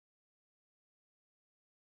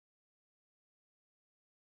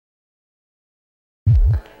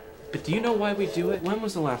But do you know why we do it? When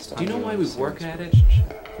was the last time? Do you know why we work at it?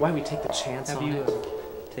 Why we take the chance Have on you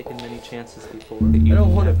it? taken many chances before? I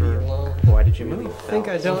don't want to be alone. Why did you Really really I think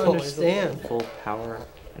I don't understand. Full power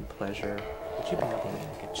and pleasure. Would you be able to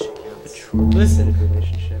make a chance? A true Listen.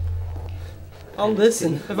 relationship. I'll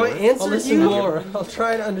listen. If I answer listen you more. more, I'll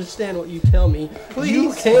try to understand what you tell me. Please.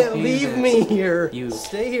 You can't You leave that me here. You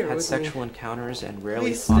Stay here had with sexual encounters and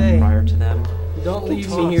rarely Please fought stay. prior to them. me. Don't leave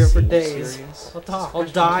Talk. me here for Are you days. serious? I'll talk. Is I'll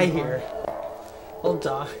this die question too here. I'll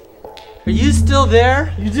die. Are you still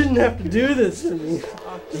there? You didn't have to do this to me.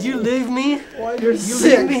 Did you leave me? Why You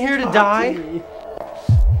leave me here to die?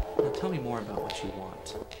 Now tell me more about what you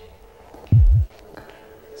want.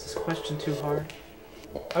 Is this question too hard?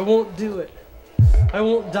 I won't do it. I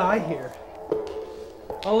won't die here.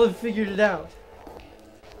 I'll have figured it out.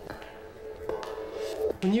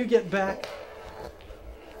 When you get back,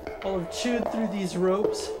 I'll have chewed through these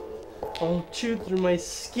ropes. I'll have chewed through my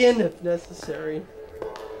skin if necessary.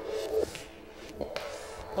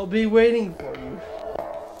 I'll be waiting for you.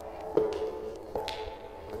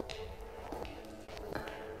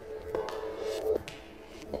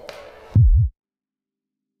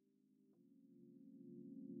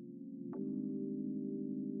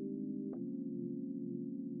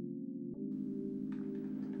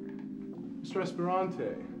 Mr.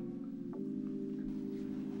 Esperante.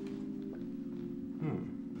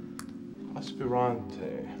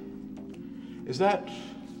 Esperante. Is that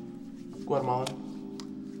Guatemalan?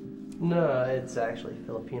 No, it's actually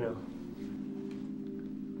Filipino.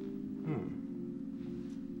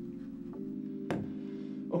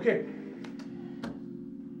 Okay.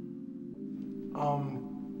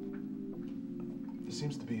 There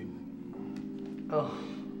seems to be... Oh,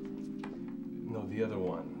 No, the other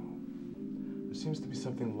one. There seems to be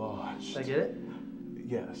something lodged. did I get it?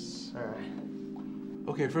 Yes. Alright.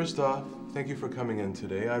 Okay, first off, thank you for coming in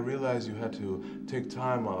today. I realize you had to take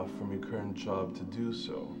time off from your current job to do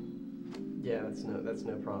so. Yeah, that's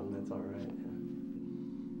no problem. That's alright.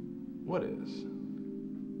 What is?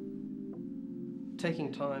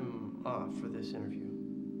 Taking time off for this interview.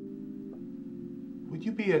 Would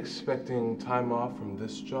you be expecting time off from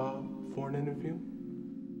this job for an interview?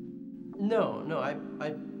 No,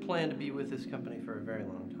 I plan to be with this company for a very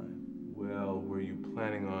long time. Well, were you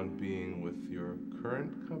planning on being with your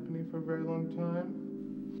current company for a very long time?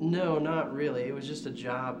 No, not really. It was just a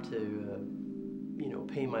job to,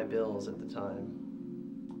 pay my bills at the time.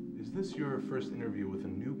 Is this your first interview with a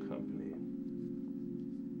new company?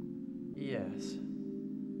 Yes.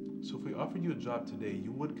 So if we offered you a job today,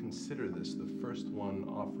 you would consider this the first one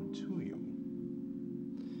offered to you?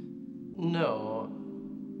 No.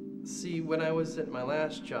 See, when I was at my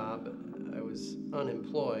last job, I was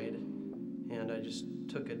unemployed, and I just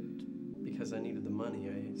took it because I needed the money.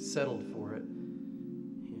 I settled for it.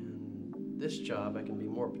 And this job, I can be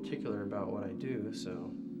more particular about what I do,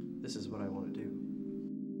 so this is what I want to do.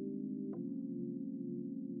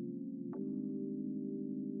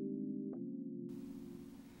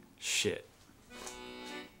 Shit.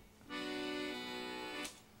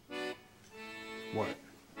 What?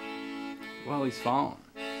 Well, he's fallen.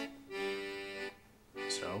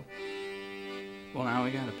 So? Well, now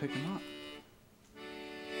we gotta pick him up.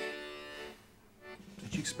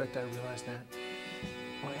 Did you expect I realized that?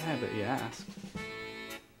 Well, yeah, but you asked.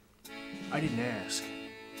 I didn't ask.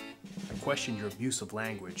 I questioned your abuse of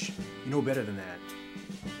language. You know better than that.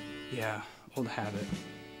 Yeah, old habit.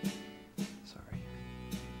 Sorry.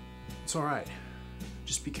 It's all right.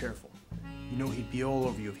 Just be careful. You know he'd be all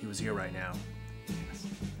over you if he was here right now. Yes.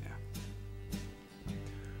 Yeah.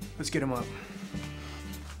 Let's get him up.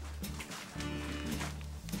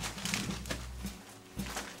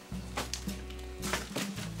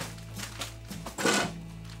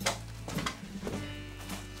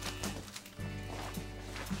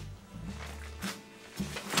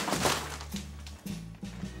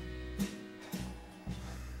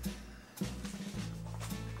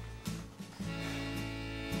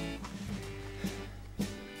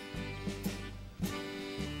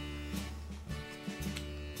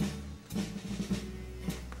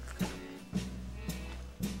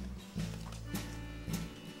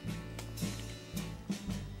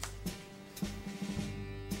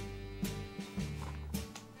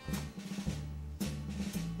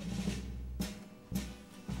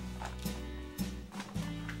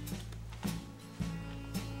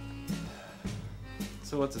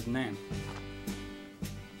 So what's his name?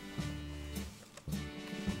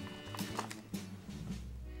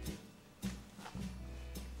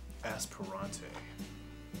 Esperante.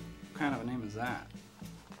 What kind of a name is that?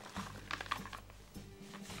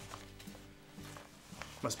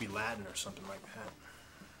 Must be Latin or something like that.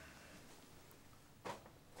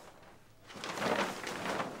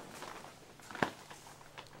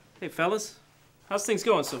 Hey, fellas. How's things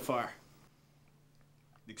going so far?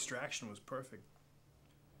 The extraction was perfect.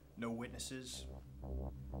 No witnesses,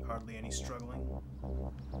 hardly any struggling.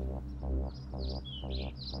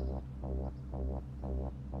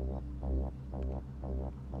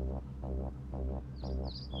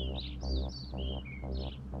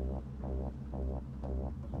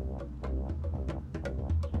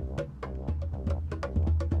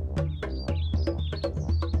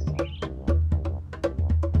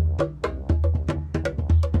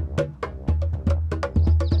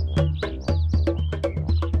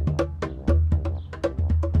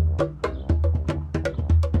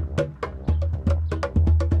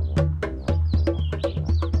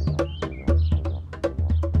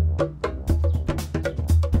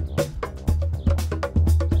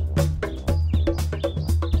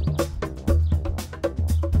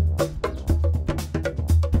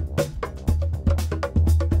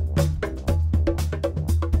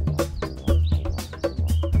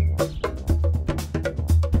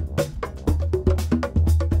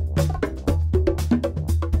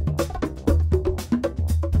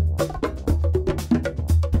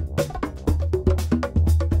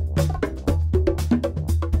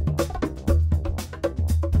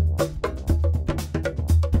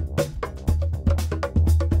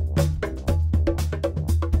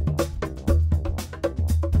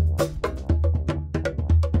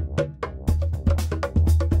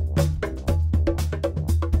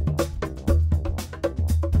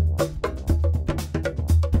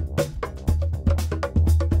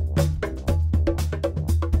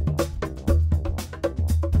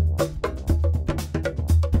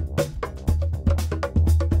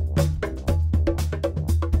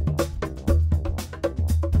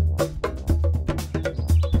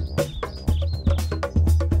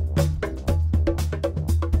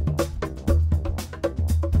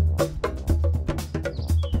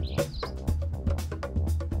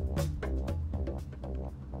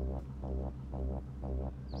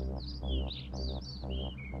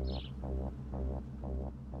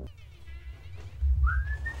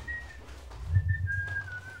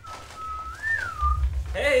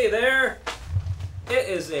 Hey there! It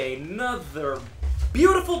is another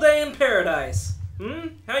beautiful day in paradise.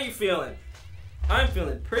 How you feeling? I'm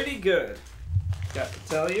feeling pretty good. Got to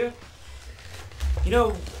tell you. You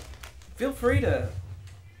know, feel free to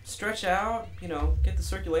stretch out, get the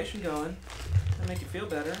circulation going. That'll make you feel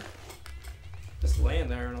better. Just laying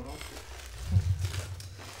there and all.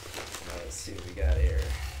 Let's see what we got here.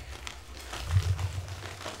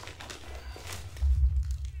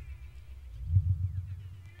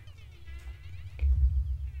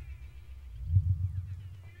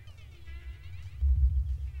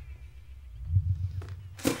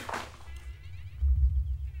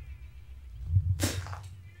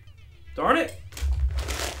 Darn it!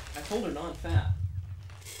 I told her non-fat.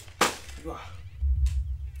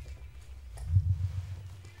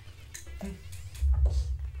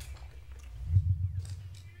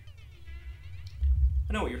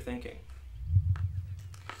 I know what you're thinking.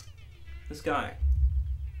 This guy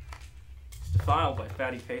is defiled by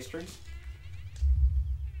fatty pastries,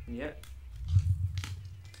 and yet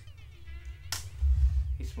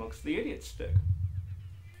he smokes the idiot stick.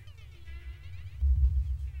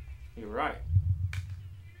 You're right.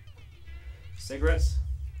 Cigarettes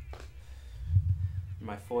are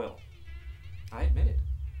my foil. I admit it.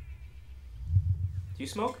 Do you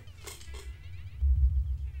smoke?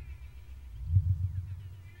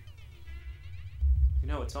 You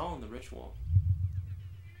know, it's all in the ritual.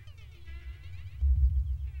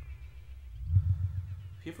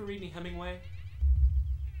 Have you ever read any Hemingway?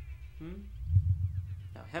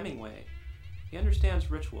 Now, Hemingway, he understands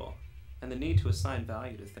ritual and the need to assign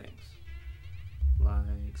value to things,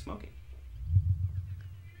 like smoking.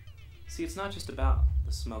 See, it's not just about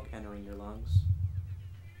the smoke entering your lungs.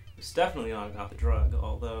 It's definitely not about the drug,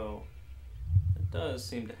 although it does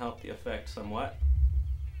seem to help the effect somewhat.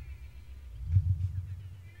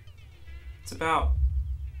 It's about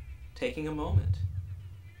taking a moment.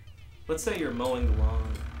 Let's say you're mowing the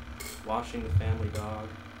lawn, washing the family dog.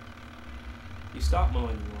 You stop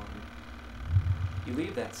mowing the lawn. You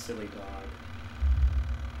leave that silly dog,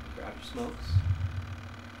 you grab your smokes,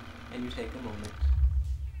 and you take a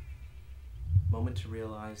moment to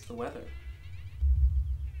realize the weather,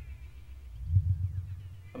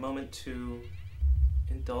 a moment to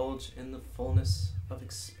indulge in the fullness of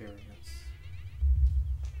experience.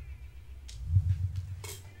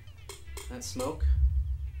 That smoke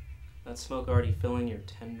already filling your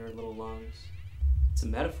tender little lungs, it's a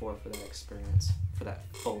metaphor for that experience, for that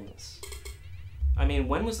fullness. I mean,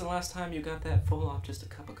 when was the last time you got that full off just a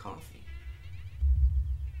cup of coffee?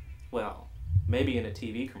 Well, maybe in a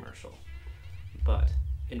TV commercial, but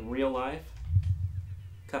in real life,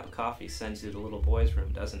 a cup of coffee sends you to the little boy's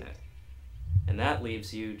room, doesn't it? And that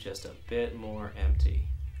leaves you just a bit more empty.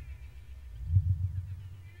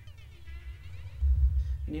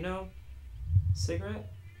 And you know,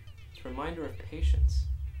 cigarette, it's a reminder of patience.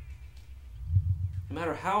 No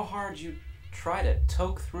matter how hard you try to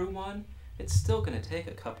toke through one, it's still going to take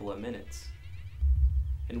a couple of minutes.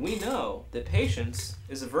 And we know that patience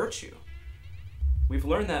is a virtue. We've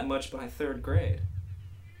learned that much by 3rd grade.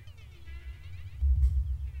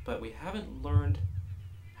 But we haven't learned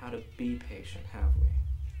how to be patient, have we?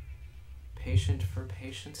 Patient for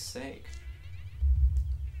patience' sake.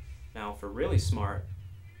 Now, if we're really smart,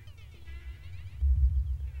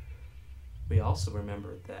 we also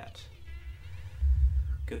remember that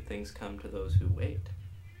good things come to those who wait.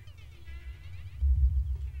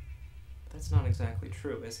 But that's not exactly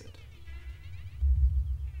true, is it?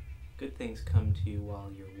 Good things come to you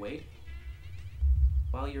while you're waiting,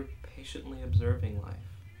 while you're patiently observing life,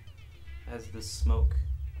 as the smoke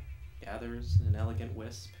gathers in an elegant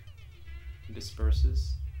wisp and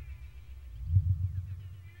disperses.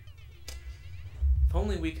 If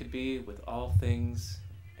only we could be with all things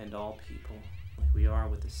and all people like we are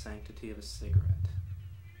with the sanctity of a cigarette.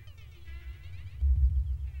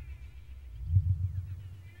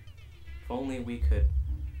 If only we could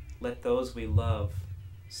let those we love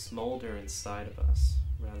smolder inside of us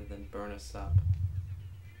rather than burn us up.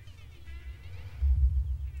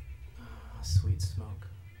 Ah, sweet smoke.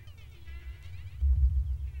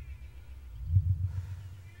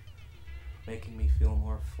 Making me feel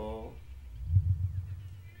more full.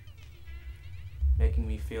 Making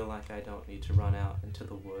me feel like I don't need to run out into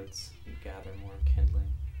the woods and gather more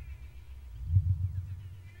kindling.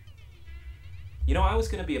 You know, I was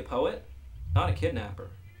going to be a poet, not a kidnapper.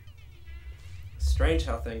 Strange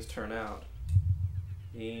how things turn out.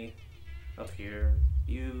 Me up here,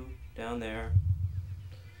 you down there.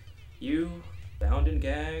 You bound and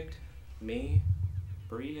gagged, me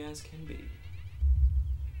free as can be.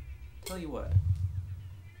 Tell you what,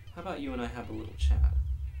 how about you and I have a little chat?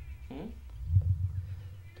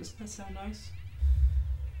 Doesn't that sound nice?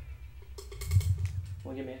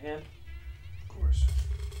 Wanna give me a hand? Of course.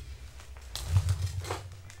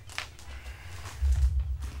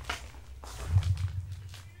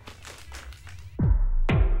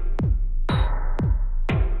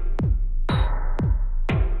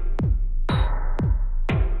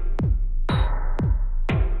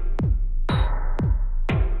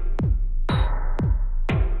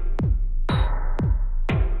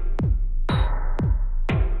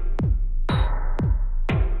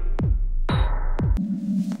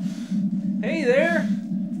 Hey there!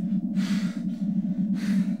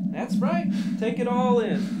 That's right, take it all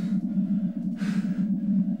in.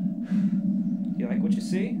 You like what you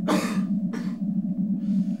see?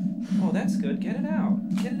 Oh, that's good. Get it out.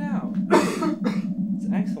 Get it out. It's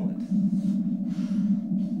excellent.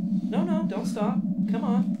 No, don't stop. Come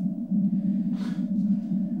on.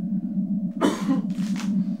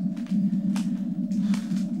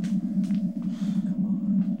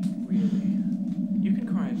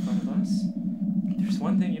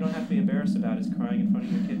 One thing you don't have to be embarrassed about is crying in front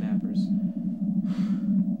of your kidnappers.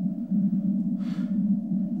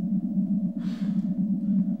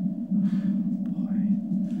 Boy,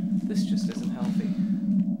 this just isn't healthy.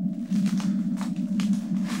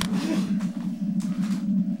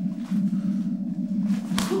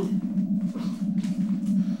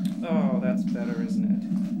 Oh, that's better, isn't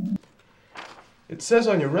it? It says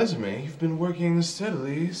on your resume you've been working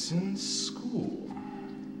steadily since school.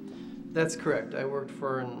 That's correct. I worked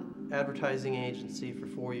for an advertising agency for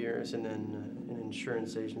 4 years and then an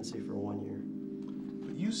insurance agency for 1 year.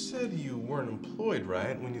 But you said you weren't employed,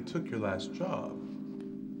 right, when you took your last job?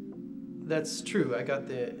 That's true. I got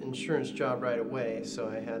the insurance job right away, so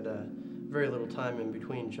I had very little time in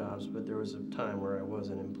between jobs, but there was a time where I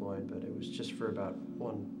wasn't employed, but it was just for about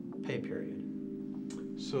one pay period.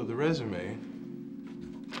 So the resume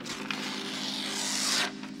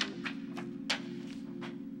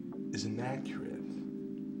is inaccurate.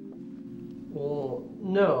 Well,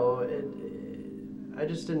 no, I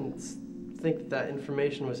just didn't think that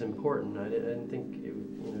information was important. I didn't think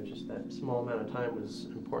just that small amount of time was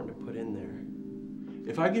important to put in there.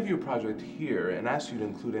 If I give you a project here and ask you to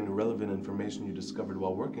include any relevant information you discovered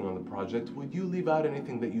while working on the project, would you leave out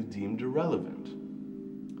anything that you deemed irrelevant?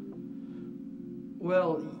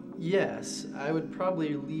 Well, yes, I would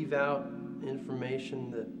probably leave out information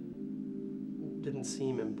that didn't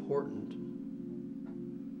seem important.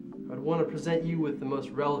 I would want to present you with the most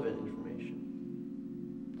relevant information.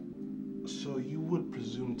 So you would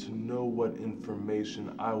presume to know what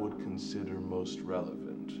information I would consider most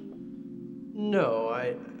relevant? No,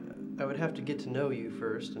 I would have to get to know you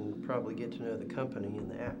first and probably get to know the company and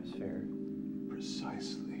the atmosphere.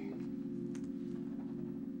 Precisely.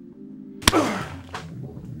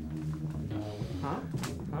 Huh?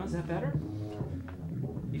 Huh? Is that better?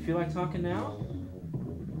 You feel like talking now?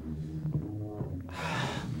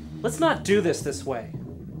 Let's not do this way,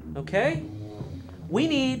 okay? We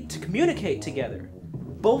need to communicate together,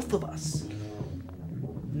 both of us.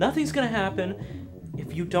 Nothing's gonna happen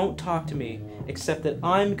if you don't talk to me, except that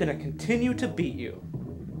I'm gonna continue to beat you.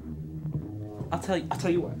 I'll tell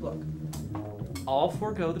you what, look. I'll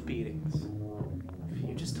forego the beatings if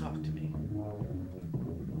you just talk to me.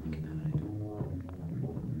 Good night.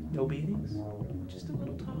 No beatings, just a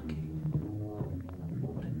little talking.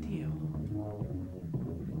 What a deal.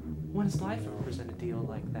 When has life ever presented a deal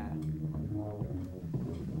like that?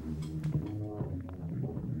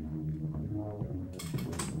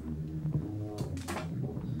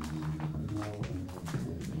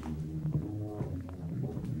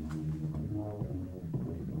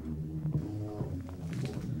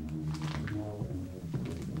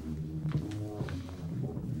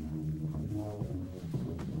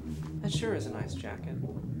 That sure is a nice jacket. I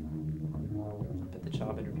bet the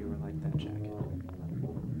job interviewer liked that jacket.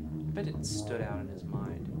 I bet it stood out in his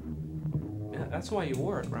mind. Yeah, that's why you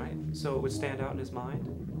wore it, right? So it would stand out in his mind?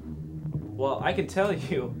 Well, I can tell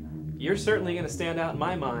you, you're certainly going to stand out in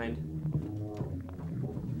my mind.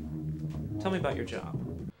 Tell me about your job.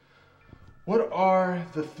 What are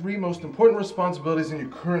the 3 most important responsibilities in your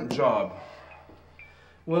current job?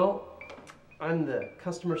 Well, I'm the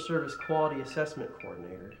Customer Service Quality Assessment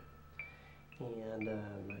Coordinator. And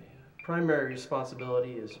my primary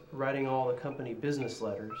responsibility is writing all the company business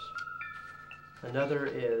letters. Another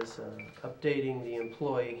is updating the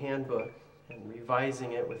employee handbook and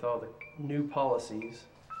revising it with all the new policies.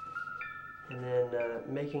 And then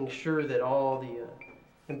making sure that all the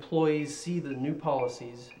employees see the new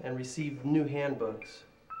policies and receive new handbooks.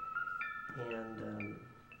 And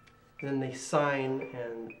then they sign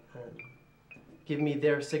and give me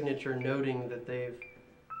their signature noting that they've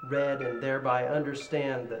read and thereby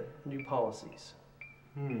understand the new policies.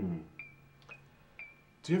 Do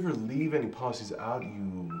you ever leave any policies out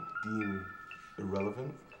you deem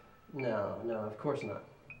irrelevant? No, of course not.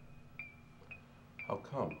 How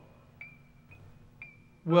come?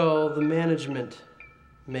 Well, the management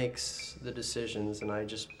makes the decisions and I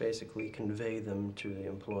just basically convey them to the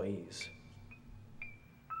employees.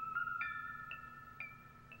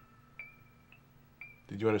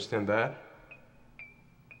 Did you understand that?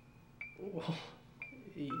 Well,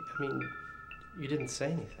 I mean, you didn't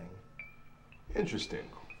say anything. Interesting.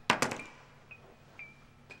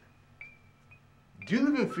 Do you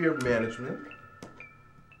live in fear of management?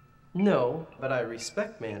 No, but I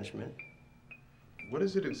respect management. What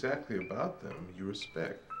is it exactly about them you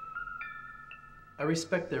respect? I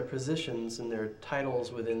respect their positions and their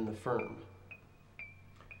titles within the firm.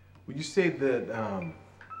 Would you say that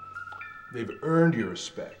they've earned your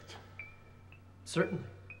respect? Certainly.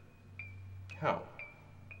 How?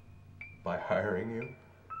 By hiring you?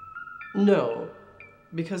 No,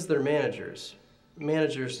 because they're managers.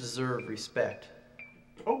 Managers deserve respect.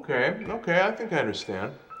 Okay, I think I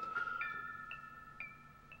understand.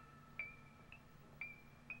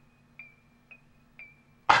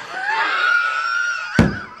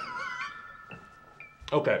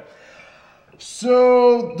 Okay.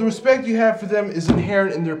 So the respect you have for them is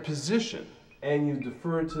inherent in their position, and you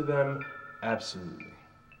defer to them absolutely.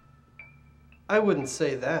 I wouldn't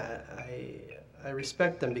say that. I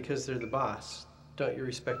respect them because they're the boss. Don't you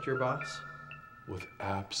respect your boss? With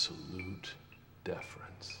absolute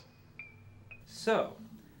deference. So,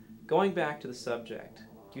 going back to the subject,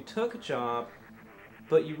 you took a job,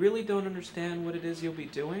 but you really don't understand what it is you'll be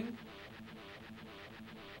doing?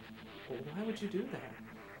 Well, why would you do that?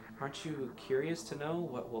 Aren't you curious to know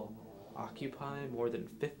what will occupy more than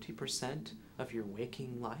 50% of your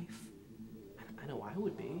waking life? I know I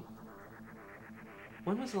would be.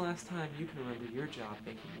 When was the last time you can remember your job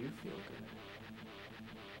making you feel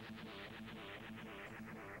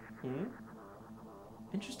good?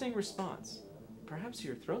 Interesting response. Perhaps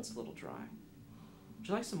your throat's a little dry. Would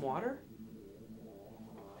you like some water?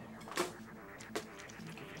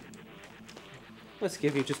 Let's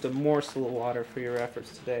give you just a morsel of water for your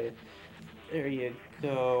efforts today. There you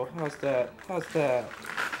go. How's that? How's that?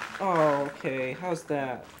 Oh, okay. How's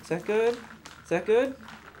that? Is that good? Is that good?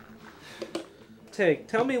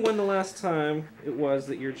 Tell me when the last time it was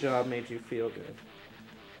that your job made you feel good.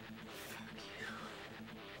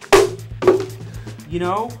 You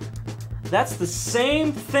know, That's the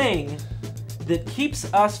same thing that keeps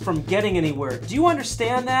us from getting anywhere. Do you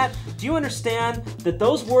understand that? Do you understand that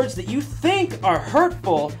those words that you think are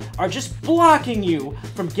hurtful are just blocking you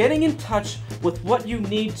from getting in touch with what you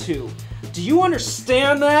need to? Do you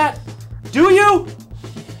understand that? Do you?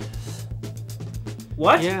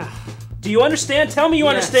 What? Yeah. Do you understand? Tell me you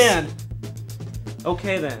Yes. understand.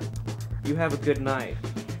 Okay then. You have a good night.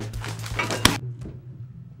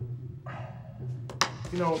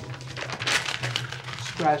 You know,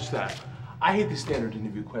 scratch that. I hate these standard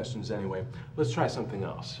interview questions anyway. Let's try something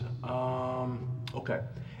else. Okay.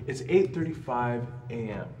 It's 8:35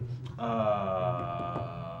 a.m.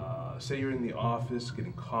 Say you're in the office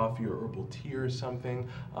getting coffee or herbal tea or something,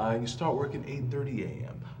 and you start work at 8:30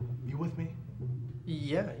 a.m. You with me?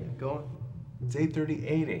 Yeah, go on. It's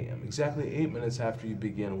 8:38 a.m., exactly 8 minutes after you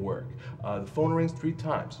begin work. The phone rings 3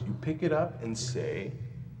 times. You pick it up and say,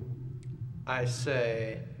 I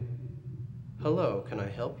say, hello, can I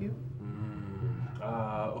help you?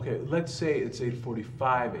 Okay, let's say it's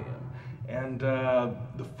 8:45 a.m. and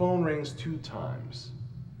the phone rings 2 times.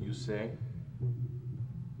 You say,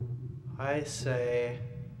 I say,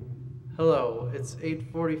 hello, it's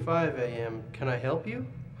 8:45 a.m. Can I help you?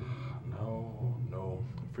 no,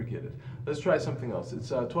 forget it. Let's try something else.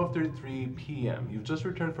 It's 12:33 p.m. You've just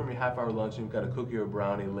returned from your half-hour lunch and you've got a cookie or a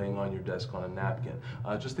brownie laying on your desk on a napkin.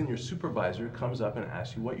 Just then your supervisor comes up and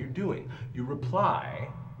asks you what you're doing. You reply,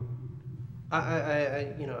 I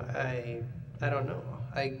don't know.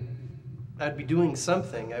 I'd be doing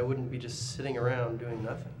something. I wouldn't be just sitting around doing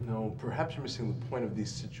nothing. no, perhaps you're missing the point of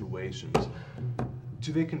these situations.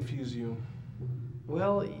 Do they confuse you?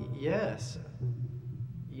 Well, yes.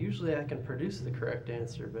 Usually I can produce the correct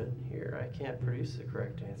answer, but here I can't produce the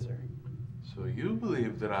correct answer. So you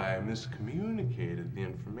believe that I miscommunicated the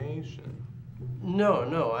information?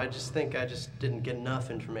 No, I just think I just didn't get enough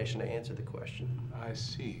information to answer the question. I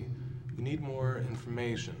see. You need more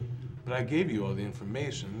information. But I gave you all the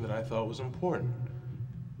information that I thought was important.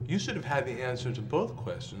 You should have had the answer to both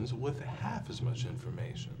questions with half as much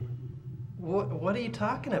information. What are you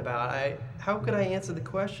talking about? How could I answer the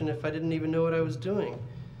question if I didn't even know what I was doing?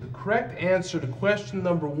 The correct answer to question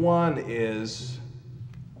number 1 is...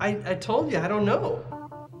 I told you, I don't know.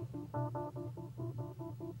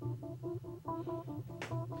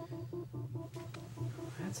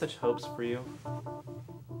 I had such hopes for you.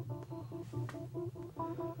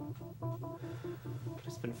 But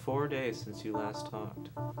it's been 4 days since you last talked.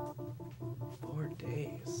 4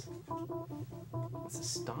 days? That's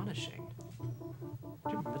astonishing. Do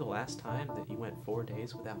you remember the last time that you went 4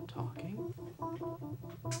 days without talking?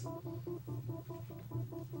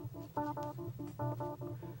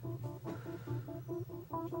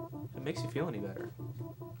 If it makes you feel any better,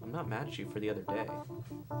 I'm not mad at you for the other day.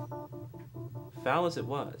 Foul as it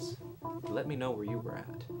was, you let me know where you were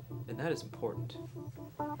at, and that is important.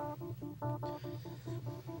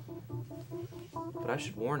 But I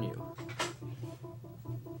should warn you.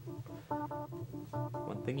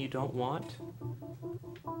 One thing you don't want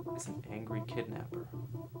is an angry kidnapper.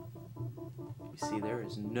 You see, there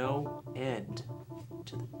is no end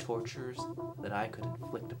to the tortures that I could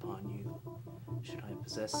inflict upon you should I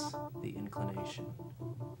possess the inclination.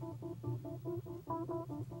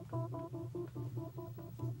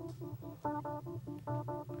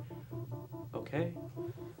 Okay.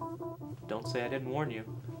 Don't say I didn't warn you.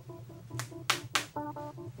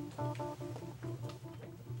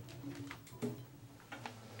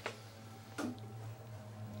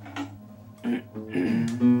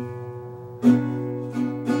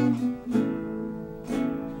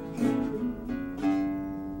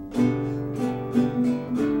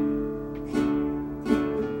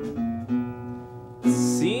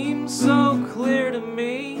 Seems so clear to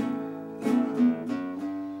me.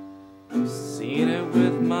 I've seen it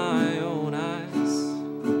with my own eyes.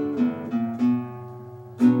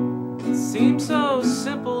 It seems so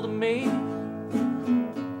simple to me.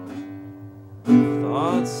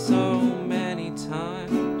 Thought so many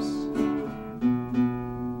times.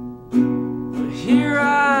 But here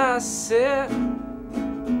I sit,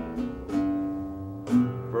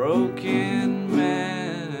 broken man.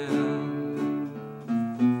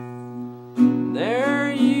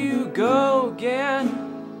 There you go again,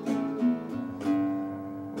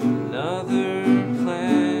 another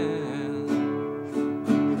plan.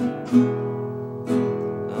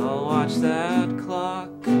 I'll watch that clock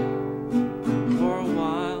for a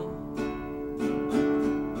while.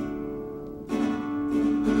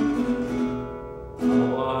 I'll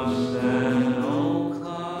watch that old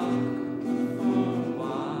clock for a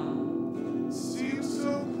while. Seems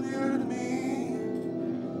so clear to me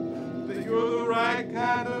that you're the right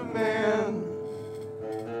kind of man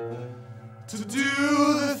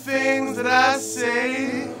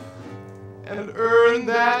essay and earn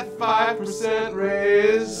that 5%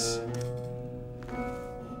 raise.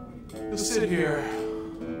 You'll sit here.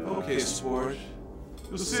 Okay, sport.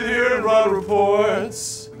 You'll sit here and run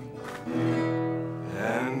reports.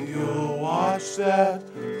 And you'll watch that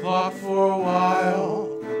clock for a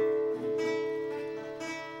while.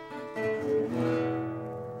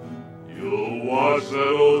 You'll watch that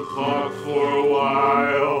old clock for a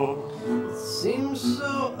while. It seems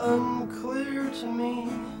so unclear to me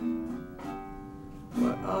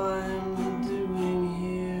what I'm doing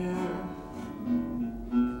here.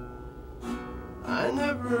 I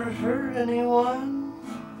never hurt anyone,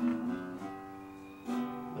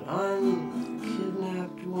 but I'm the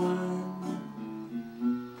kidnapped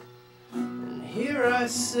one. And here I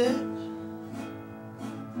sit,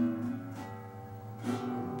 a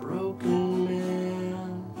broken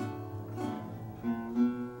man.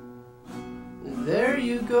 There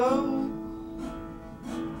you go,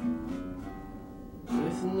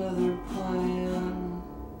 with another plan.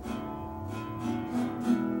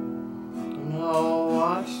 And I'll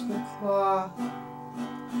watch the clock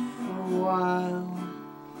for a while.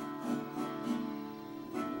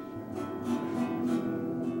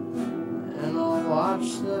 And I'll watch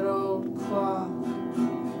that old clock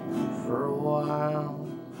for a while.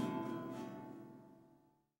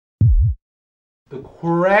 The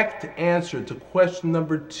correct answer to question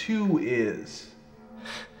number 2 is...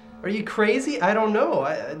 Are you crazy? I don't know.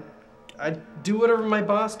 I do whatever my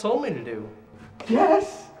boss told me to do.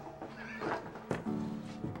 Yes! The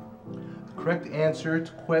correct answer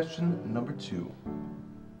to question number 2.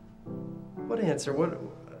 What answer? What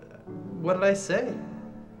did I say?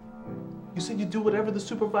 You said you do whatever the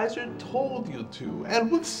supervisor told you to,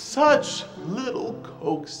 and with such little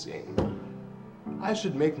coaxing. I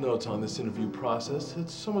should make notes on this interview process.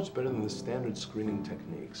 It's so much better than the standard screening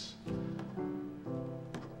techniques.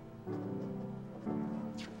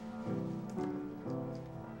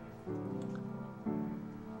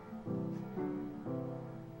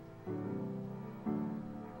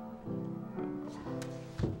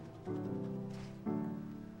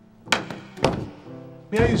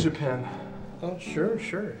 May I use your pen? Oh, sure.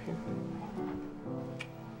 Here.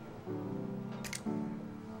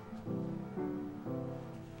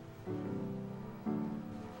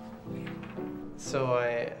 So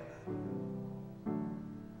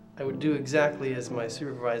I would do exactly as my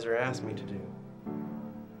supervisor asked me to do.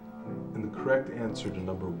 And the correct answer to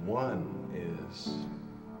number 1 is...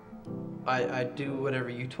 I do whatever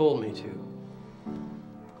you told me to.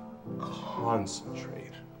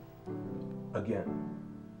 Concentrate. Again,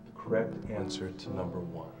 the correct answer to number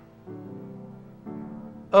 1.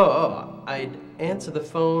 I'd answer the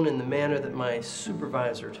phone in the manner that my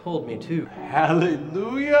supervisor told me to.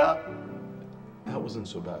 Hallelujah! That wasn't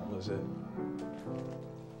so bad, was it?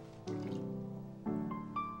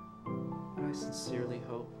 I sincerely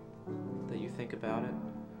hope that you think about it,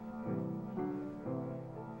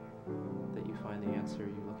 that you find the answer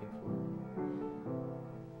you're looking for.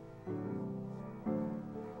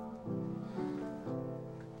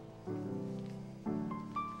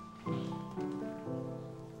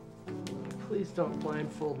 Please don't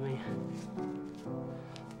blindfold me.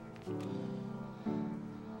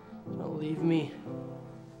 Don't leave me.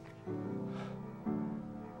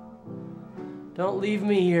 Don't leave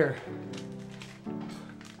me here.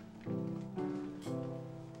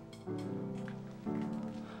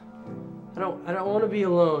 I don't want to be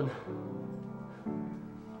alone.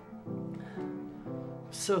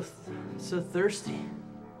 So thirsty.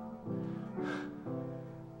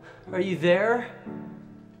 Are you there?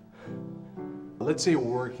 Let's say you're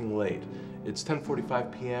working late. It's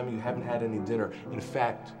 10:45 p.m. You haven't had any dinner. In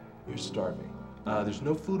fact, you're starving. There's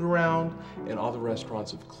no food around, and all the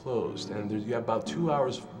restaurants have closed. And you have about 2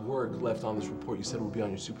 hours of work left on this report. You said it will be on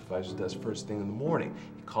your supervisor's desk first thing in the morning.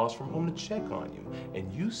 He calls from home to check on you,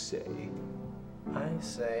 and you say... I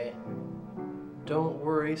say, don't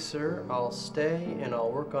worry, sir. I'll stay, and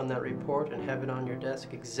I'll work on that report and have it on your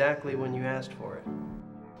desk exactly when you asked for it.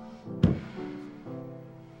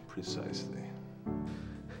 Precisely.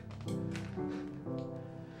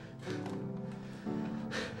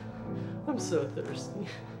 I'm so thirsty.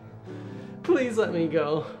 Please let me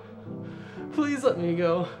go. Please let me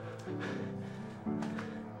go.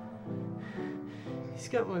 He's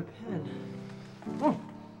got my pen.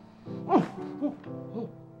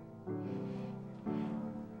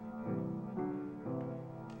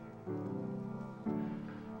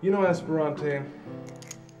 You know, Esperante,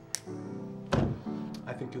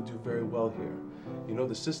 I think you'll do very well here. You know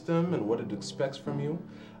the system and what it expects from you.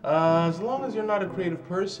 As long as you're not a creative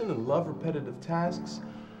person and love repetitive tasks,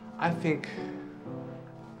 I think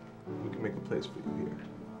we can make a place for you here.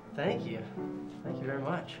 Thank you. Thank you very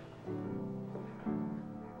much.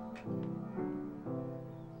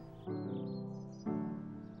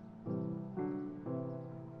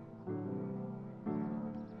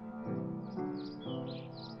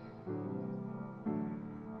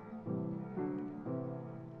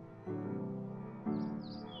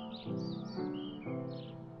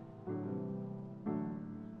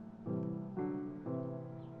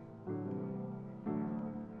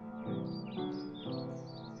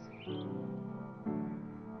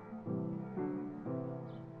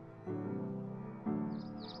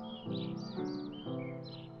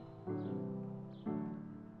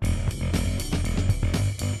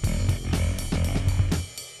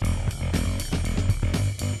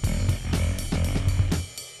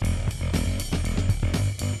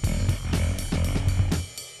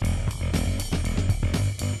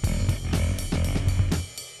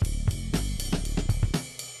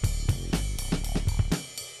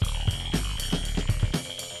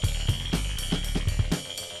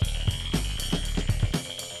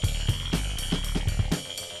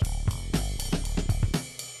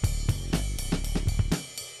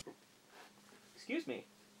 Excuse me.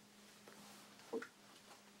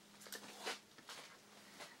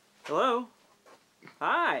 Hello?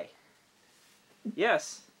 Hi.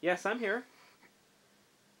 Yes, I'm here.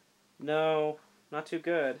 No, not too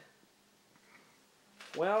good.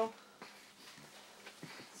 Well,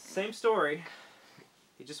 same story.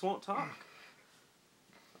 He just won't talk.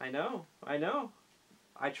 I know.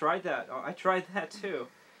 I tried that. Oh, I tried that too.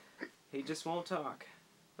 He just won't talk.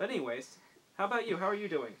 But anyways, how about you? How are you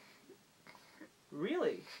doing?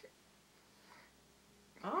 Really?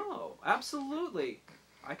 Oh, absolutely.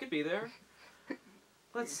 I could be there.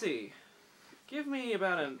 Let's see. Give me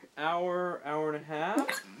about an hour, hour and a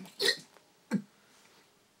half.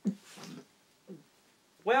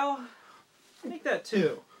 Well, make that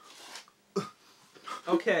 2.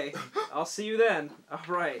 Okay, I'll see you then. All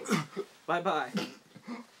right. Bye-bye.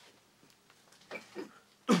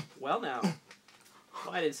 Well now,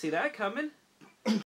 I didn't see that coming.